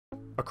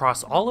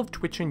Across all of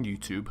Twitch and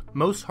YouTube,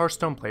 most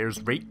Hearthstone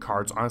players rate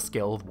cards on a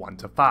scale of 1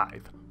 to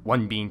 5,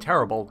 1 being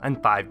terrible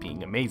and 5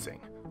 being amazing.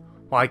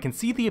 While I can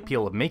see the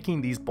appeal of making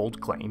these bold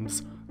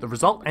claims, the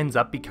result ends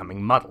up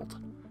becoming muddled.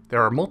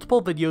 There are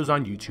multiple videos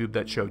on YouTube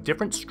that show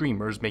different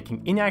streamers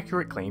making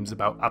inaccurate claims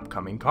about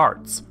upcoming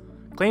cards.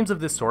 Claims of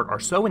this sort are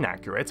so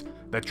inaccurate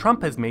that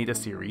Trump has made a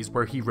series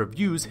where he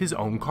reviews his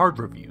own card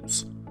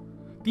reviews.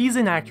 These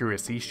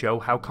inaccuracies show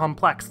how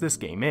complex this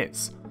game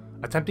is.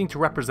 Attempting to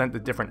represent the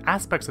different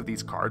aspects of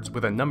these cards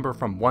with a number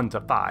from 1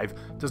 to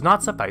 5 does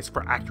not suffice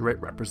for accurate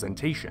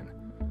representation.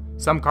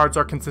 Some cards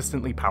are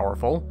consistently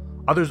powerful,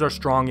 others are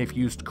strong if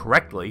used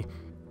correctly,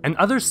 and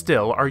others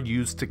still are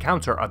used to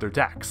counter other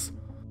decks.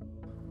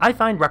 I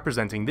find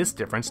representing this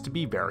difference to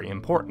be very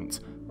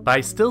important, but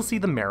I still see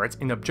the merit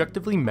in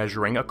objectively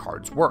measuring a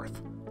card's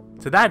worth.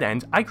 To that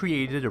end, I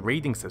created a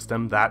rating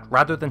system that,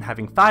 rather than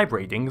having 5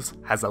 ratings,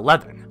 has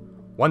 11.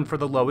 1 for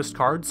the lowest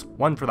cards,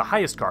 1 for the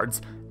highest cards,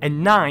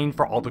 and 9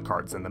 for all the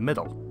cards in the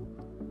middle.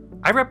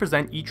 I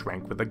represent each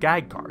rank with a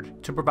gag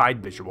card to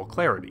provide visual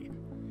clarity.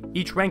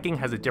 Each ranking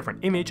has a different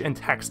image and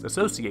text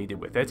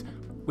associated with it,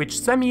 which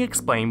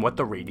semi-explain what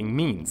the rating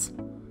means.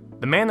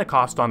 The mana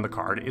cost on the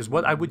card is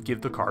what I would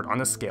give the card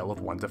on a scale of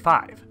 1 to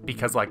 5,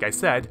 because like I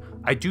said,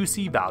 I do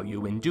see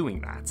value in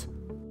doing that.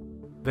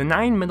 The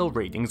 9 middle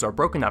ratings are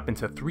broken up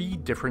into 3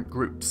 different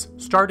groups,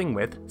 starting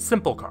with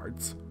simple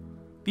cards.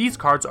 These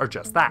cards are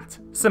just that,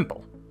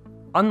 simple.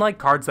 Unlike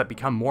cards that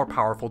become more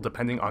powerful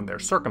depending on their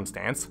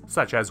circumstance,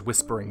 such as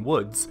Whispering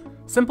Woods,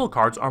 simple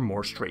cards are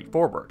more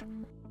straightforward.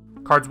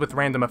 Cards with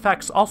random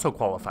effects also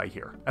qualify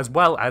here, as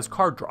well as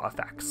card draw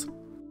effects.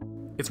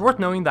 It's worth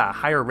knowing that a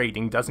higher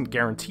rating doesn't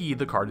guarantee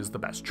the card is the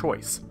best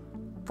choice.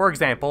 For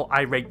example,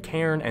 I rate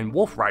Cairn and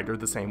Wolf Rider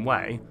the same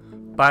way,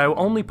 but I will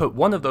only put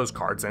one of those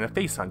cards in a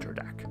Face Hunter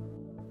deck.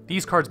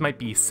 These cards might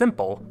be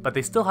simple, but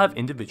they still have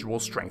individual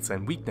strengths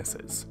and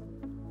weaknesses.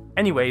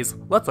 Anyways,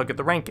 let's look at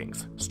the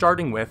rankings,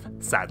 starting with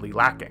Sadly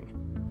Lacking.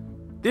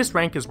 This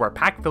rank is where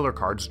pack filler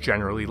cards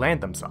generally land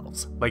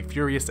themselves, like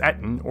Furious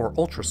Etten or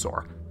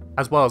Ultrasaur,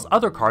 as well as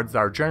other cards that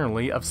are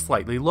generally of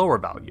slightly lower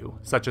value,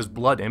 such as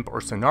Blood Imp or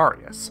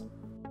Cenarius.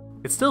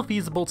 It's still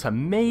feasible to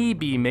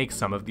maybe make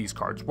some of these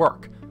cards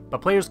work,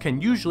 but players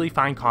can usually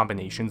find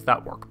combinations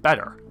that work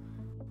better.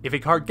 If a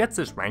card gets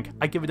this rank,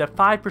 I give it a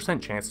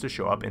 5% chance to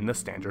show up in the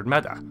standard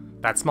meta,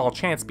 that small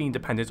chance being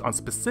dependent on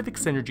specific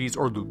synergies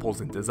or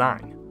loopholes in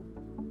design.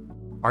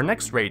 Our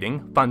next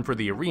rating, Fun for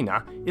the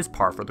Arena, is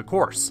par for the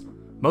course.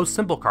 Most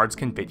simple cards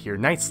can fit here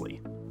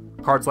nicely.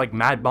 Cards like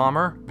Mad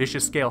Bomber,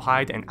 Vicious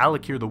Scalehide, and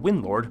Alakir the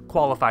Windlord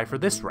qualify for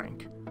this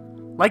rank.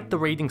 Like the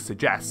rating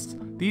suggests,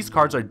 these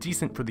cards are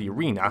decent for the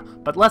arena,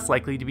 but less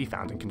likely to be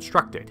found in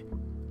Constructed.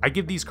 I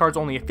give these cards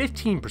only a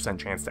 15%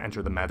 chance to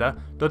enter the meta,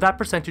 though that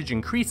percentage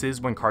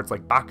increases when cards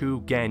like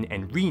Baku, Gen,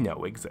 and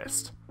Reno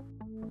exist.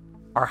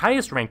 Our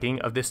highest ranking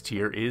of this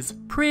tier is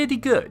pretty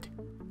good.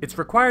 It's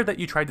required that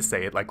you try to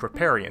say it like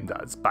Riparian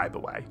does, by the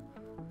way.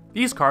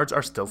 These cards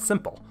are still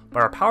simple,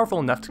 but are powerful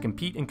enough to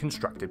compete in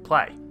Constructed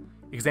play.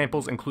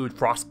 Examples include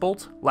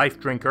Frostbolt, Life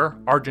Drinker,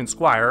 Argent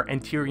Squire,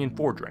 and Tyrian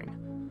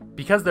Fordring.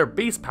 Because their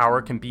base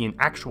power can be an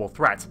actual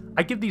threat,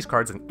 I give these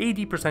cards an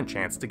 80%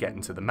 chance to get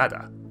into the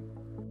meta.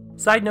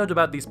 Side note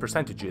about these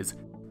percentages,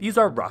 these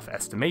are rough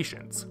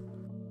estimations.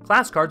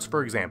 Class cards,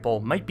 for example,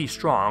 might be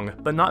strong,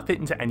 but not fit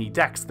into any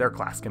decks their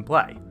class can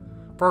play.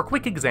 For a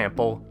quick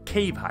example,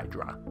 Cave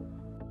Hydra.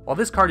 While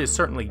this card is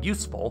certainly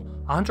useful,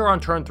 a Hunter on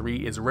turn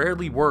 3 is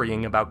rarely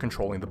worrying about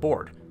controlling the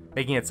board,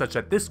 making it such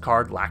that this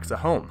card lacks a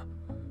home.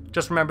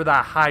 Just remember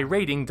that a high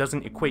rating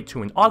doesn't equate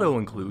to an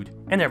auto-include,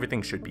 and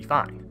everything should be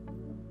fine.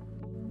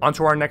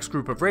 Onto our next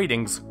group of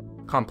ratings,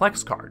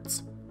 Complex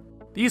cards.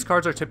 These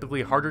cards are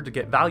typically harder to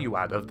get value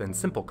out of than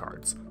simple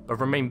cards, but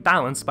remain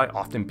balanced by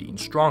often being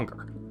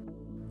stronger.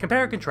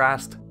 Compare and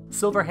contrast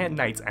Silverhand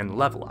Knights and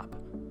Level Up.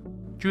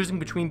 Choosing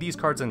between these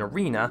cards in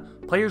Arena,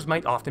 players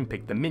might often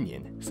pick the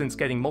minion, since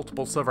getting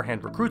multiple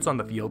Silverhand recruits on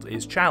the field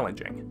is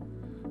challenging.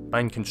 But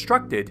in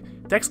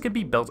Constructed, decks can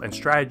be built and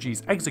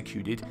strategies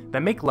executed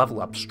that make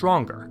Level Up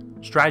stronger,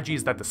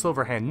 strategies that the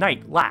Silverhand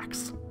Knight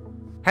lacks.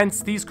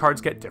 Hence, these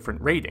cards get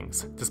different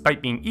ratings,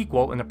 despite being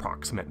equal in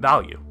approximate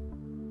value.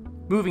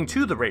 Moving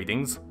to the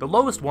ratings, the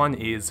lowest one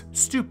is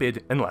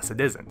Stupid unless it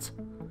isn't.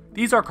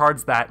 These are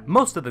cards that,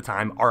 most of the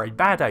time, are a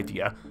bad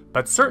idea,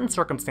 but certain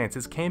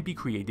circumstances can be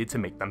created to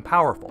make them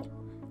powerful.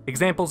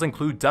 Examples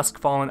include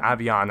Duskfallen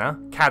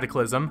Aviana,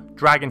 Cataclysm,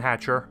 Dragon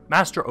Hatcher,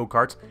 Master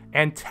Oakart,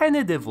 and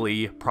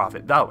tentatively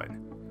Prophet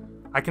Velen.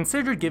 I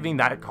considered giving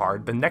that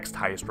card the next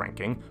highest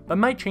ranking, but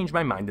might change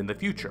my mind in the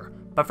future,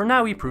 but for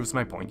now he proves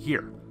my point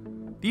here.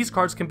 These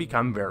cards can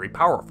become very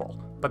powerful,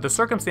 but the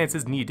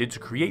circumstances needed to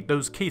create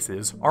those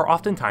cases are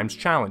oftentimes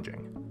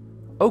challenging.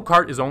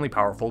 Oakart is only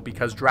powerful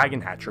because Dragon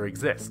Hatcher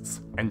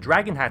exists, and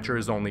Dragon Hatcher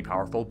is only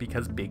powerful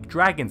because Big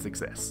Dragons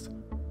exist.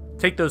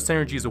 Take those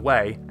synergies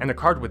away, and a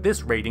card with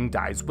this rating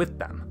dies with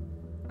them.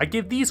 I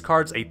give these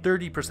cards a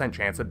 30%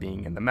 chance of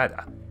being in the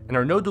meta, and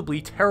are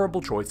notably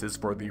terrible choices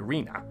for the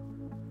arena.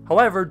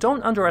 However,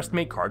 don't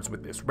underestimate cards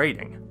with this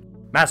rating.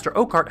 Master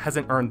Oakheart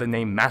hasn't earned the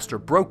name Master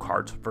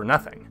Brokheart for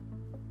nothing.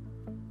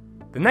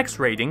 The next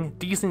rating,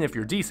 decent if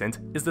you're decent,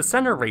 is the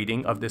center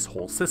rating of this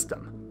whole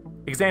system.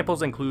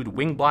 Examples include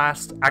Wing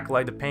Blast,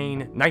 Acolyte of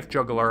Pain, Knife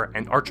Juggler,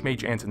 and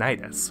Archmage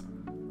Antonidas.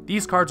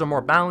 These cards are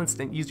more balanced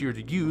and easier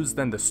to use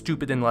than the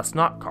stupid and less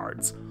not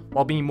cards,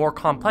 while being more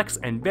complex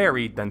and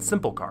varied than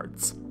simple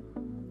cards.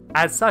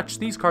 As such,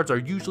 these cards are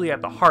usually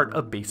at the heart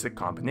of basic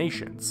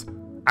combinations.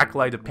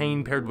 Acolyte of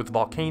Pain paired with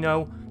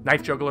Volcano,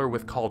 Knife Juggler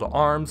with Call to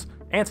Arms,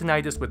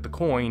 Antonidas with the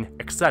Coin,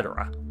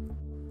 etc.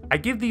 I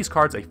give these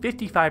cards a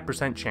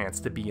 55% chance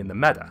to be in the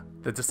meta,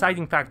 the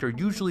deciding factor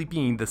usually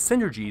being the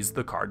synergies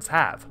the cards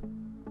have.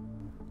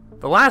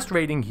 The last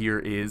rating here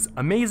is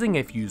amazing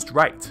if used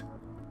right.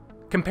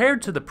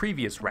 Compared to the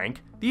previous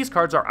rank, these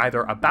cards are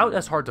either about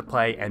as hard to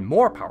play and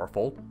more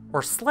powerful,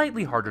 or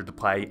slightly harder to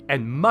play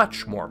and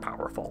much more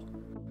powerful.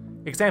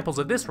 Examples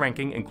of this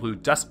ranking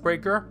include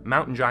Duskbreaker,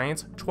 Mountain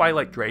Giant,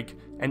 Twilight Drake,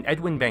 and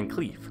Edwin Van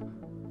Cleef.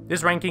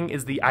 This ranking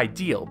is the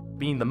ideal,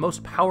 being the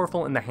most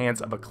powerful in the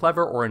hands of a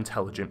clever or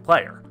intelligent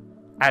player.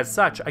 As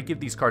such, I give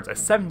these cards a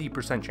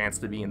 70% chance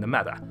to be in the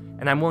meta,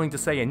 and I'm willing to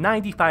say a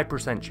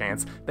 95%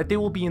 chance that they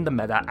will be in the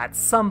meta at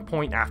some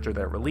point after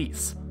their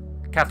release.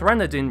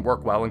 Katharina didn't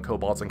work well in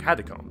Kobolds and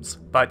Catacombs,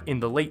 but in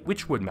the late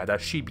Witchwood meta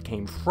she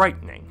became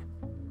frightening.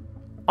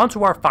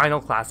 Onto our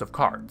final class of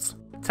cards,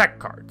 tech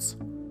cards.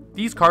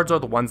 These cards are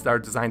the ones that are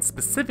designed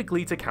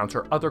specifically to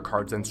counter other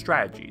cards and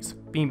strategies,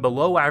 being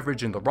below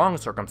average in the wrong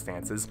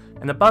circumstances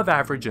and above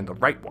average in the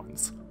right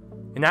ones.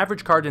 An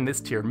average card in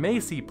this tier may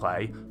see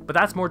play, but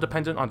that's more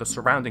dependent on the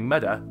surrounding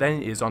meta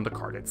than it is on the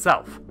card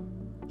itself.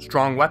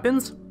 Strong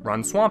weapons?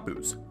 Run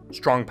Swampoos.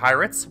 Strong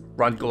pirates?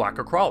 Run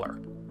Galactic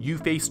Crawler. You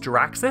face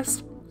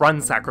Jiraxis?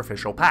 Run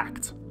Sacrificial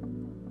Pact.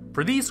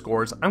 For these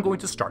scores, I'm going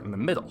to start in the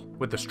middle,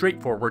 with the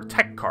straightforward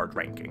tech card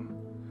ranking.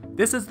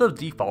 This is the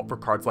default for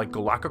cards like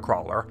Galactic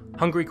Crawler,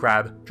 Hungry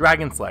Crab,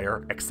 Dragon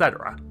Slayer,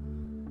 etc.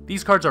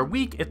 These cards are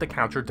weak if the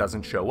counter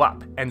doesn't show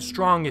up, and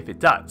strong if it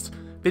does,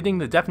 fitting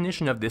the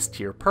definition of this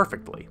tier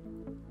perfectly.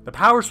 The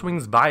power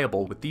swings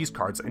viable with these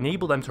cards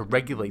enable them to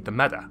regulate the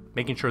meta,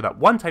 making sure that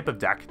one type of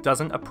deck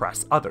doesn't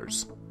oppress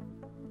others.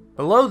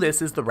 Below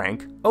this is the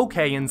rank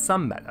okay in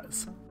some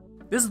metas.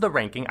 This is the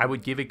ranking I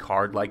would give a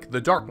card like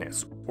The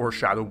Darkness or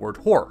Shadow Word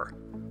Horror.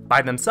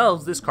 By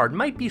themselves, this card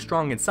might be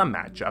strong in some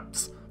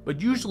matchups, but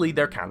usually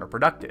they're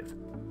counterproductive.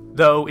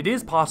 Though it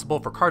is possible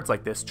for cards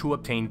like this to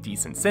obtain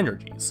decent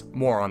synergies,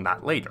 more on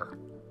that later.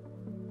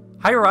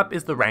 Higher up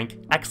is the rank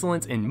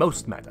Excellent in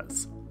most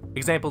metas.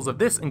 Examples of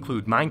this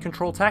include Mind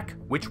Control Tech,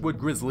 Witchwood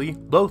Grizzly,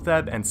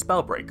 Loatheb, and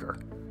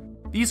Spellbreaker.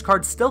 These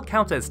cards still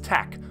count as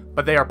tech,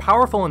 but they are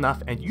powerful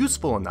enough and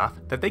useful enough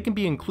that they can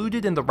be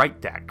included in the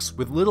right decks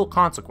with little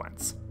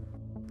consequence.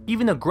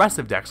 Even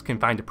aggressive decks can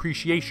find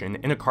appreciation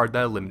in a card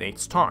that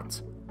eliminates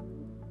taunt.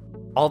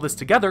 All this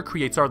together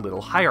creates our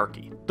little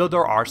hierarchy, though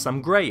there are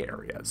some gray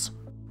areas.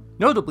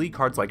 Notably,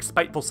 cards like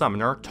Spiteful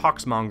Summoner,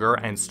 Toxmonger,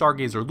 and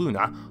Stargazer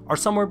Luna are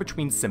somewhere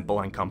between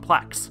simple and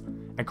complex,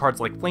 and cards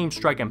like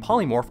Flamestrike and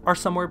Polymorph are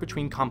somewhere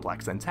between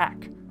complex and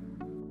tech.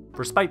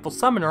 For Spiteful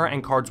Summoner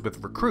and cards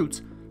with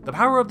Recruit, the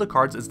power of the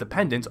cards is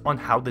dependent on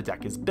how the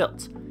deck is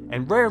built,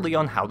 and rarely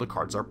on how the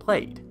cards are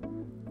played.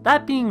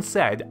 That being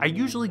said, I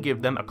usually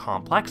give them a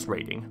complex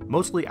rating,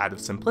 mostly out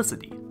of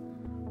simplicity.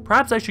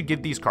 Perhaps I should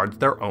give these cards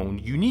their own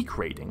unique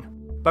rating,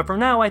 but for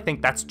now I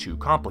think that's too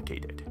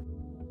complicated.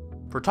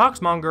 For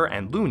Toxmonger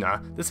and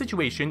Luna, the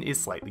situation is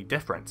slightly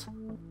different.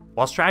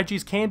 While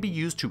strategies can be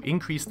used to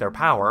increase their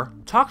power,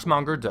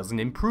 Toxmonger doesn't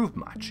improve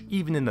much,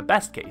 even in the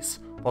best case,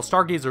 while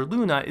Stargazer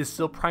Luna is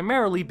still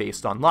primarily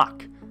based on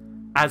luck.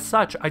 As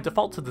such, I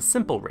default to the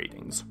simple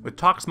ratings, with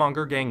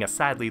Toxmonger getting a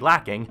sadly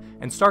lacking,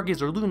 and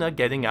Stargazer Luna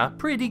getting a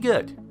pretty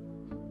good.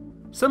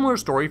 Similar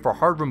story for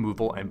hard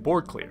removal and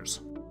board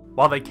clears.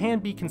 While they can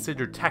be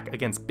considered tech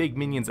against big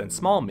minions and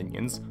small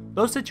minions,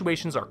 those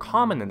situations are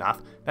common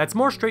enough that it's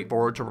more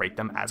straightforward to rate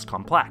them as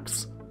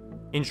complex.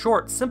 In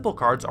short, simple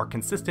cards are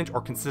consistent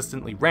or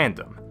consistently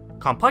random,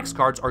 complex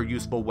cards are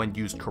useful when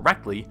used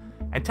correctly,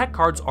 and tech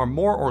cards are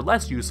more or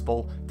less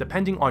useful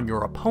depending on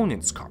your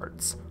opponent's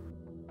cards.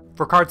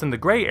 For cards in the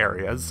gray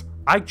areas,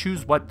 I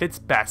choose what fits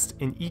best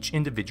in each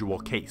individual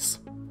case.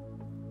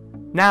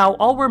 Now,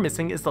 all we're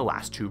missing is the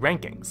last two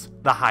rankings,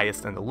 the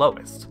highest and the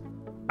lowest.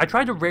 I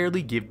try to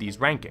rarely give these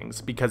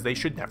rankings because they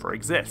should never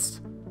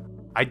exist.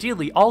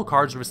 Ideally, all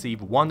cards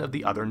receive one of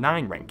the other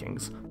 9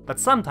 rankings, but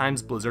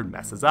sometimes Blizzard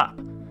messes up.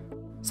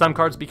 Some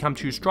cards become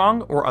too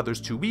strong or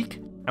others too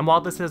weak, and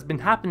while this has been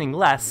happening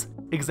less,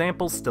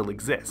 examples still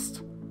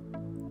exist.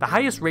 The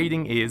highest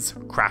rating is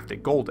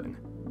Crafted Golden.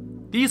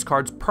 These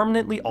cards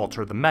permanently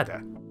alter the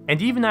meta,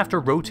 and even after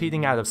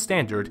rotating out of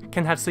Standard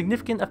can have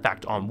significant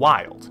effect on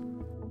Wild.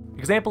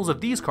 Examples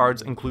of these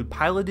cards include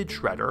Piloted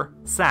Shredder,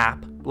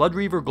 Sap,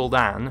 Bloodreaver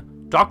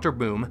Gul'dan, Dr.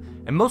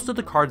 Boom, and most of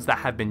the cards that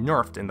have been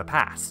nerfed in the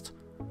past.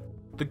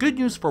 The good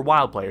news for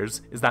Wild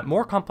players is that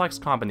more complex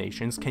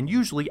combinations can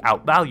usually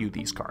outvalue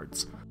these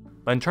cards,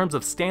 but in terms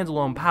of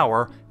standalone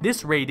power,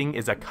 this rating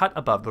is a cut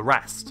above the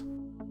rest.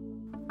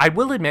 I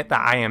will admit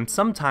that I am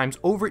sometimes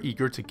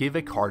overeager to give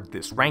a card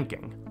this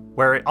ranking,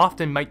 where it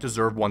often might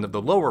deserve one of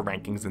the lower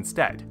rankings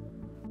instead.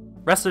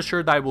 Rest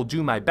assured that I will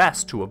do my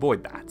best to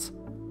avoid that.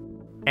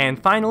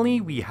 And finally,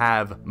 we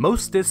have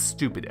Mostest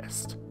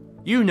Stupidest.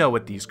 You know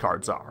what these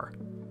cards are.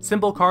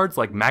 Simple cards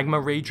like Magma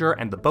Rager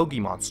and the Bogey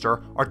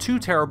Monster are too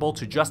terrible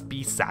to just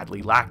be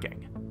sadly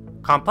lacking.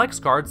 Complex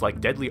cards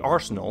like Deadly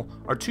Arsenal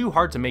are too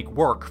hard to make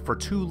work for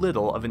too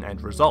little of an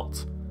end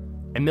result.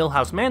 And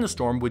Millhouse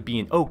Manastorm would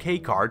be an okay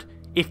card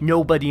if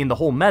nobody in the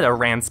whole meta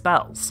ran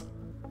spells.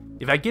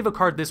 If I give a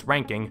card this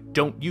ranking,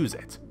 don't use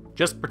it.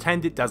 Just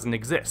pretend it doesn't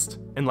exist,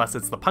 unless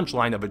it's the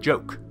punchline of a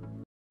joke.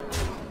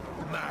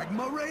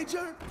 Magma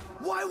Rager?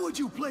 Why would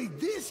you play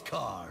this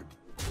card?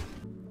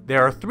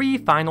 There are 3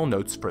 final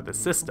notes for the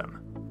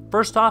system.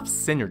 First off,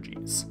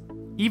 synergies.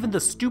 Even the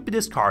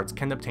stupidest cards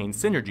can obtain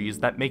synergies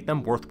that make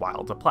them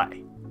worthwhile to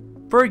play.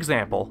 For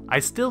example, I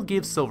still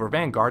give Silver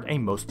Vanguard a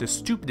Mostest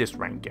Stupidest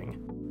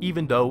ranking,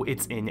 even though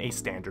it's in a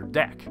standard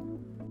deck.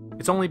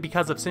 It's only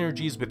because of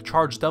synergies with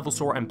Charge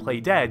Devilsaur and Play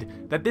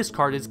Dead that this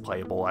card is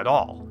playable at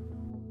all.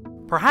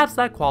 Perhaps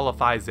that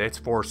qualifies it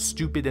for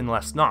stupid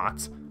unless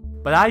not,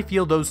 but I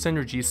feel those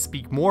synergies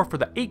speak more for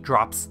the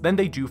 8-drops than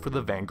they do for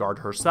the Vanguard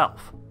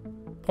herself.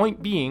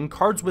 Point being,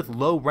 cards with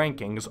low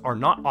rankings are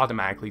not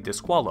automatically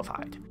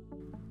disqualified.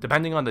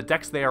 Depending on the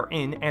decks they are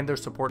in and their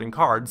supporting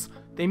cards,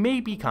 they may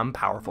become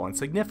powerful and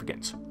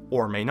significant,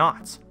 or may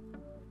not.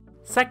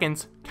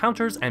 Second,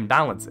 counters and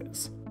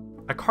balances.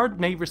 A card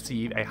may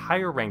receive a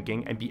higher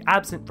ranking and be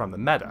absent from the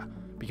meta,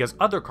 because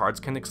other cards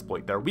can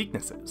exploit their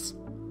weaknesses.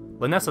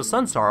 Linessa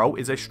Sunsorrow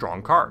is a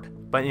strong card,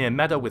 but in a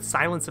meta with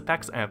silence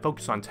effects and a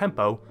focus on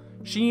tempo,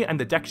 she and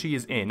the deck she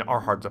is in are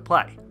hard to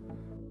play.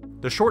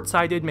 The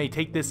short-sighted may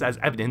take this as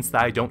evidence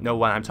that I don't know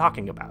what I'm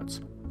talking about.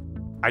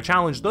 I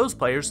challenge those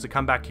players to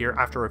come back here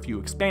after a few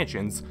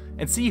expansions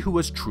and see who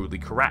was truly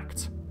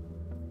correct.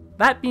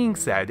 That being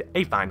said,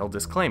 a final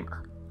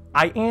disclaimer.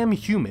 I am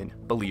human,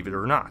 believe it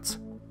or not.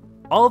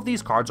 All of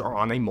these cards are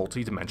on a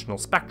multi-dimensional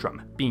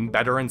spectrum, being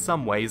better in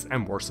some ways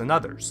and worse in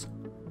others.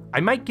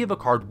 I might give a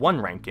card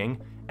one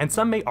ranking, and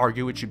some may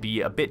argue it should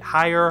be a bit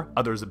higher,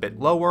 others a bit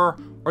lower,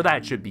 or that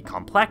it should be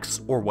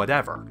complex, or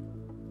whatever.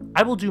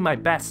 I will do my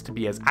best to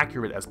be as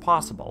accurate as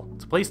possible,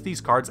 to place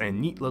these cards in a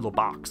neat little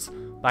box,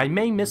 but I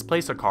may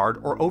misplace a card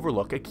or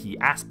overlook a key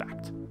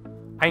aspect.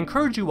 I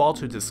encourage you all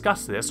to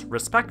discuss this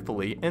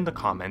respectfully in the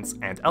comments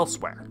and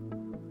elsewhere.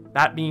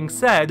 That being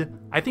said,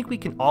 I think we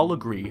can all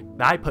agree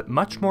that I put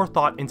much more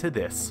thought into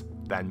this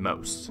than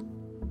most.